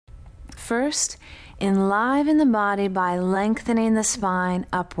First, enliven the body by lengthening the spine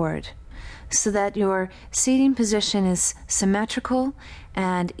upward so that your seating position is symmetrical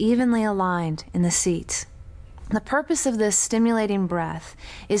and evenly aligned in the seat. The purpose of this stimulating breath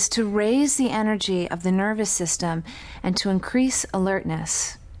is to raise the energy of the nervous system and to increase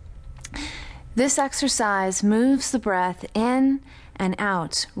alertness. This exercise moves the breath in and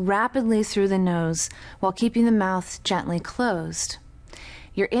out rapidly through the nose while keeping the mouth gently closed.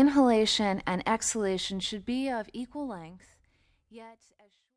 Your inhalation and exhalation should be of equal length, yet